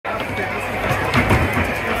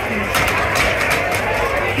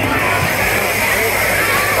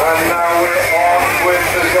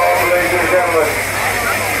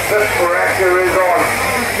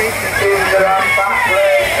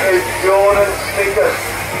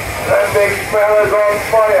big fella's on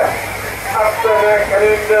fire. Up the neck and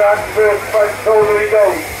into that first front shoulder he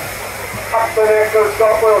goes. Up the neck goes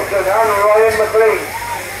Scott Wilson and Ryan Maclean.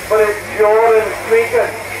 But it's Jordan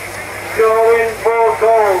Smeaton. Going for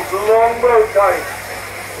gold, long bow tie.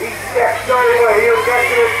 He steps over, he'll get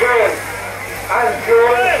to the turn. And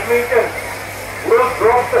Jordan Smeaton will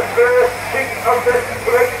drop the first seat of this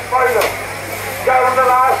great final. Down the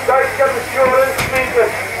last side comes Jordan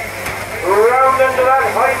Smeaton. Round into that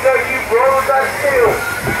hinder, he rolls that steel.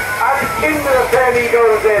 And into the pen he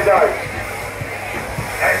goes there, dive.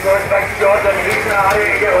 And goes back Jordan, he's in a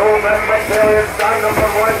hurry to get home. That's Maclean, stand number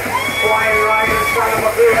 1. Flying Ryan in stand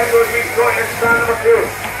number 2. Edward Detroit in stand number 2.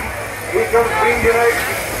 He comes bringing out.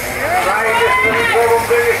 Ryan gets the new problem,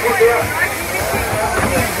 bring his foot there.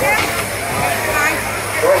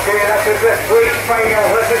 Okay, that's it, this great final.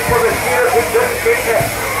 This is for the Shearers who didn't get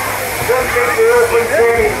the open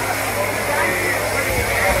training.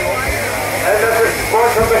 And this is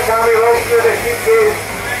sponsored by Sammy Wilson, the sheep game.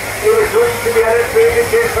 He was looking to be in it, so he could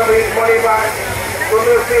get some of his money back from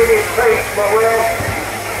the Mercedes price, but well,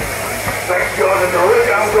 thanks Jordan, the look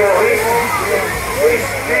at him go, he's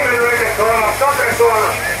steaming around the corner, top of the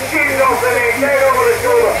corner, shooting off the neck, down over the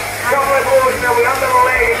shoulder, couple of blows now, we under the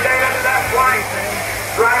leg, and down into that flank.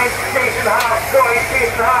 Ryan's chasing half, Scotty's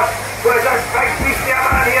chasing half, but it's a big piece of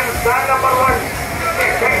man here in stand number 1. He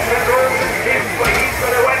takes and rolls and shakes, but he's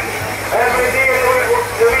going to win every day of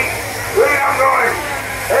the week. Look at him going.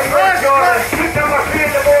 And there's Jordan, sheet number 3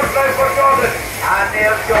 in the board now for Jordan. And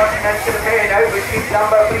there's Jordan into the pen, out with sheet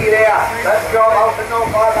number 3 there. That's John Wilson, no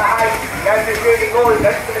far behind. Down the street he goes,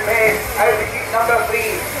 into the pen, out with sheet number 3.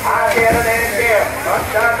 And there and then there, on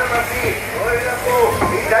stand number 3. Where did it go?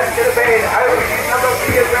 He's into the pen, out with sheet number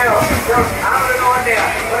 3 as well. Just hammering on there.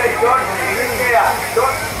 But it's Jordan, he's in there.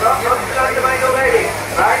 Jordan, not on the mind already.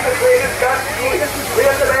 Ryan Maclean has got the feet,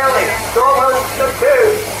 clear the belly. John Wilson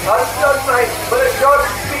 2. Not just right, but it's Jordan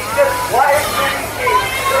Smeaton just quiet through the feet.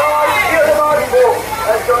 Oh, you hear the body go.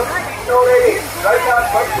 And Jordan Smeaton already. Right that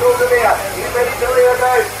front shoulder there. He's been silly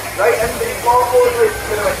about. Right into the small forward.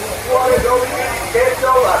 What is over here? Gets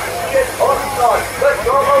over. Gets on and on. But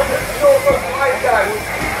John Wilson shoulder flies down.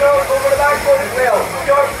 He goes over the backboard as well.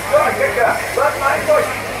 Jordan got a kicker. But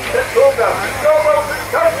Maclean the shoulder. John Wilson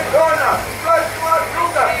turns the corner. Right to our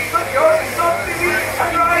shoulder. But Jordan stops the knee.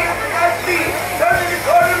 And right and feet. Turning the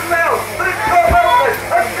corner as well. But it's John Wilson.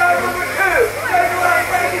 And down number 2. Down the right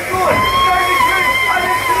way he's going. Down the shoot. And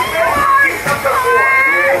it's the bell. He's number 4.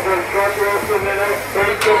 Yes, and Scott Wilson in it.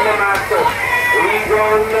 Taking the master. He's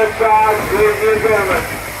on the charge. With the German.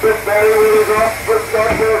 But very well is off for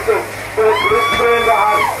Scott Wilson. But it's Lisbon in the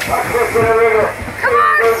hand. Across the river. Come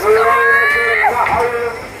on, Scott!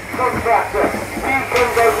 Contractor. He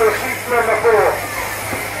comes out with sheet number 4.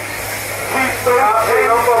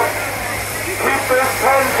 Keep this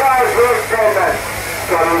 10 cars race combat.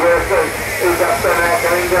 Scotty Wilson is up the neck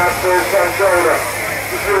and into that full front shoulder.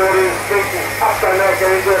 Jordan Smeaton up the neck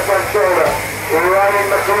and into the front shoulder. Ryan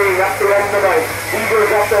Maclean up the end of it. He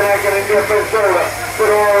goes up the neck and into the front shoulder. But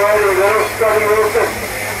already little Scotty Wilson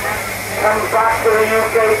comes back to the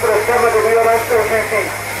UK for the summer to be on outdoor duty.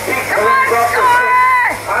 He comes up the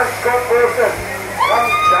and Scott Wilson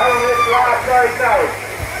comes down this last side now,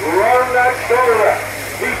 round that shoulder.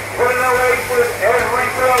 He's putting away with every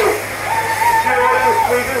blow. Jordan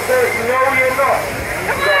Smeaton says, no you're not.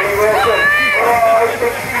 Scotty Wilson, I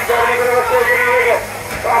think he's got a bit of a thing in the rigger.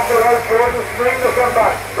 After that, Jordan Smeaton will come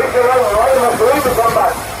back. Which allows Ryan Maclean to come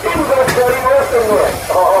back. He was going to Scotty Wilson with it.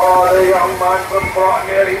 Oh, the young man from Broughton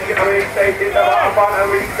here, he's getting really excited about a banner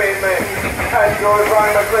week pain, mate. And goes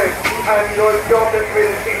Ryan Maclean. And goes Jordan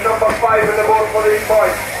Smeaton, seat number 5 in the board for these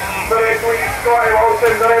boys. So it's wee Scotty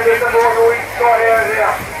Wilson, they're in the board for wee Scotty out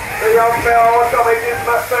there. The young fella, what's up, he just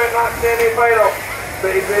missed out in that semi-final.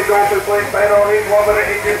 But he played open play final, he's loving it,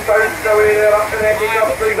 he just bounced away there up the neck, he's up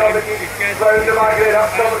the round the back of it, up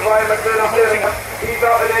to Ryan Maclean up there. He's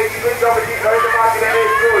up the neck, he's round the back of the head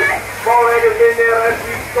goes. Ball head is in there, and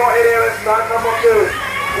wee Scotty there at stand number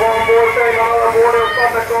 2. One more time, another more, he'll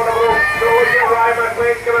stop the corner bro. So we get Ryan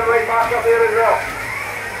Maclean coming right back up there as well.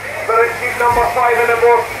 But it's sheet number 5 in the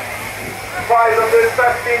book. 5 of the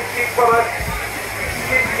 15 sheet for us.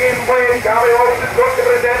 Sheet game playing, Gary Wilson's got to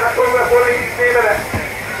present a tour before he's naming it.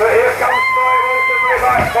 But here comes Scotty Wilson right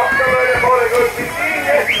back, comes the line before it goes to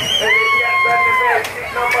genius. And he gets in the bed,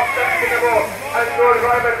 sheet number 6 in the book. And goes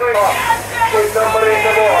Ryan Maclean. Sheet number 8 in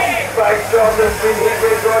the book. By Jordan Smeaton, he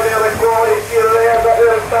plays on there with quality Shearers up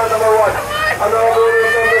there in stand number 1. And all the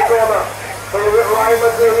way from the corner. So we've got Ryan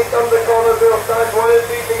Maclean, he comes the corner, there stands 1 and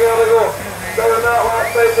 3 together to go. Down that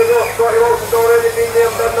last side to go, Scotty Wilson's already been there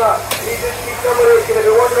and done that. He just keeps number 8, and if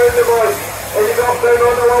you wonder around the boys. As he drops down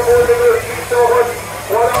on the one board, they go keep so good.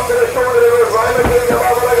 One up to the shoulder, they go right between the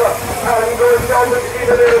Maclean. And he goes down with the speed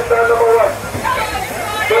of the stand number one.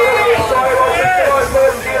 So let's get started on the boys,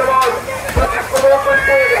 let's see them on. Let's come over and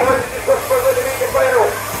play the boys, just for the meeting final.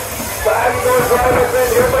 So and he goes right between,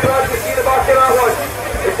 here's my lad, you see the back in that one.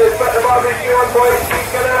 It's this better barbecue on boys, he's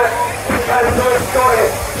gonna, and he goes Scotty.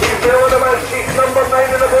 He's dealing with him and she's number 9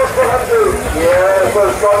 in the board for him too. Yeah,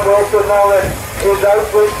 well Scott Wilson now then is out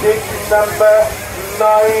with sheet number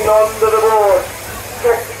 9 onto the board.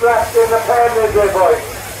 6 left in the pen is it boys.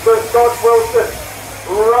 So Scott Wilson,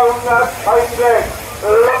 round that tight leg.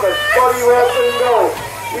 Look at Scotty Wilson go.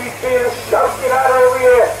 He's being shouted at over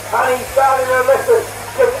here and he's standing there listening.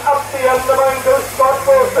 Just up the undermine goes Scott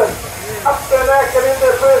Wilson. Up the neck and into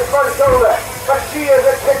the first front shoulder. But she is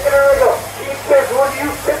a kick and a wriggle. He says, when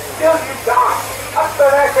you sit still, you die. Up the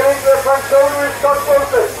neck and into the front shoulder is Scott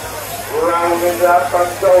Wilson. Round into that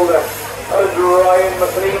front shoulder. As Ryan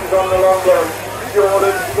Maclean's on the long run.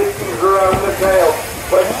 Jordan Stickey's round the tail.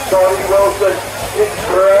 But Scotty Wilson is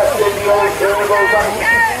pressed in the old turbo back.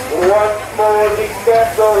 Once more as he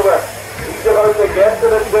steps over. He's about to get to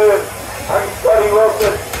the turn. And Scotty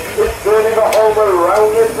Wilson is turning a homer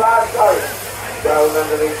round his last side. Down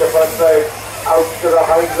underneath the front side. Out to the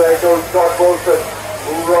high side goes Scott Wilson.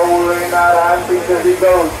 Rolling that handpiece as he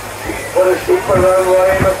goes. He's put a sheep around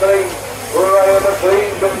Ryan Maclean. Ryan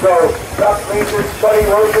Maclean can go. That means that Scotty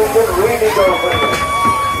Wilson can really go for him.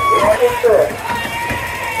 Yeah, it's there.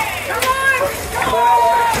 Come on! Well,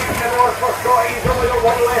 the north for Scotty. He's only got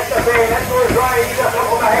one left to pay. That goes Ryan. He's just up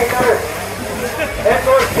on the high now. That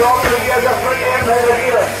goes John. He has a free end head of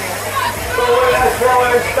here. So let's go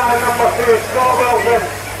and stand number 2. Scott Wilson.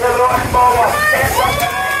 The right bowler.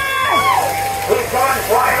 He's coming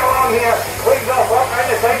flying along here. Wings off up round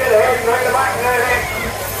the side of the head and round the back of the neck.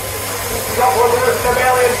 Got one loose in the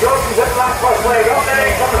belly and Jordan's at that first leg. Up the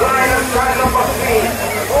neck comes Ryan and stand number 3.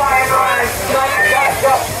 Flying Ryan, trying to catch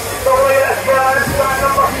up. So look at this girl and stand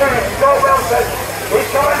number 2. Scott Wilson. He's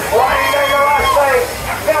coming flying down the last side.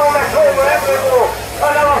 Down the cove wherever they go.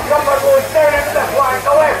 Another couple goes down into the flank.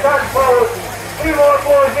 The left hand forward. 3 more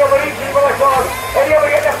goals here with each people of God. And here we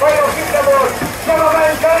get the final keep the board. Come on,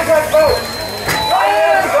 man, Johnny Granville.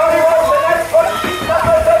 Ryan, Johnny Wilson, that's what keeps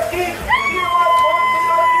number 15.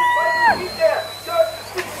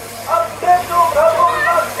 Up tempo, come on,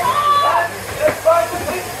 up. And it's fine to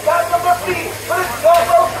take stand number 3. But it's Scott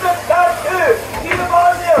Wilson at stand 2. Keep him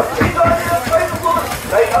on there. He's on the final goal.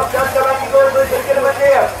 Right up, that's the man he goes with, just get him in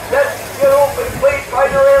there. Let's get open, please,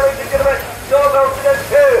 final early to get him in. Scott Wilson at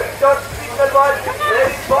 2. John Smeaton at 1.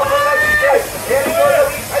 There he's bobbing like he said. There he goes,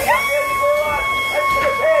 he's tight up, there he goes on. And to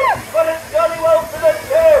the pin. But it's Johnny Wilson at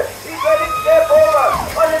 2. He's ready to step over.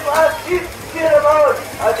 On his last sheet, get him on.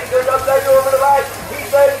 As he goes up down over the back.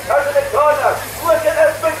 Turning the corner. Look at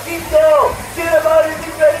this big keep now. Get him out as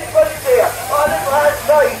he's ready to put it there. On his last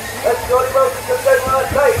side. That's Johnny Wilson comes down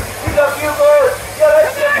last side. He's a few goals. Get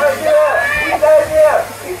out there right there. He's down there.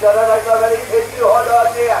 He's done it like already. Hit you hard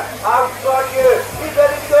on there. I've got you. He's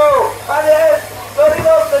ready to go. And there's Johnny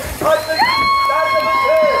Wilson. Touch the stand number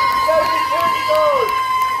 2. Down to 30 goals.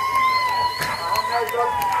 And there's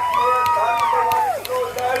up here. Stand number 1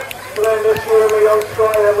 goes down. Playing this year with young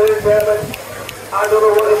Scotty and William Devon. I don't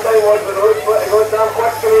know what the time was, but it goes down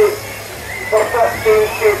quickly for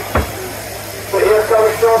 15 sheep. But here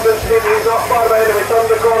comes Jordan Stickey, he's not far behind him, he's on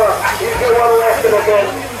the corner. He's got one left in the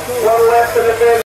bin. One left in the bin.